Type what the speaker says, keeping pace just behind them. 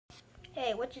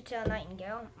Hey, what's your tail,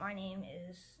 Nightingale? My name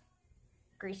is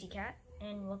Greasy Cat,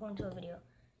 and welcome to a video.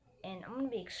 And I'm going to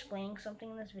be explaining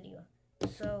something in this video.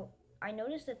 So, I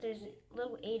noticed that there's a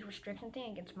little age restriction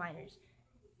thing against minors.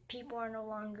 People are no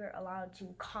longer allowed to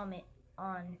comment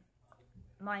on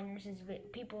minors,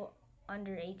 people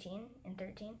under 18 and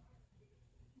 13,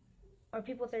 or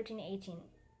people 13 to 18.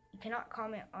 You cannot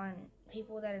comment on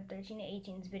people that are 13 to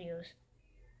 18's videos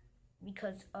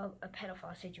because of a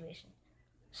pedophile situation.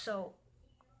 So,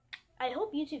 I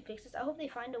hope YouTube fixes this. I hope they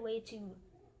find a way to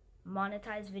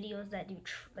monetize videos that do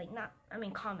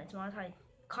monetize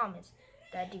comments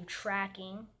that do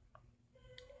tracking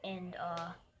and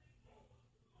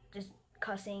just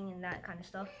cussing and that kind of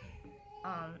stuff.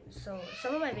 So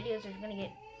some of my videos are gonna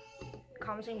get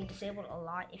comments gonna be disabled a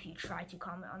lot if you try to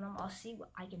comment on them. I'll see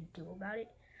what I can do about it,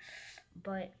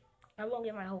 but I won't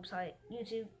get my hopes high.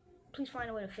 YouTube, please find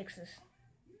a way to fix this.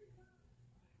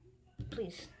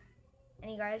 Please.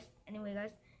 Anyway,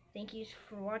 guys, thank you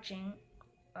for watching.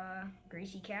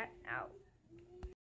 Greasy Cat out.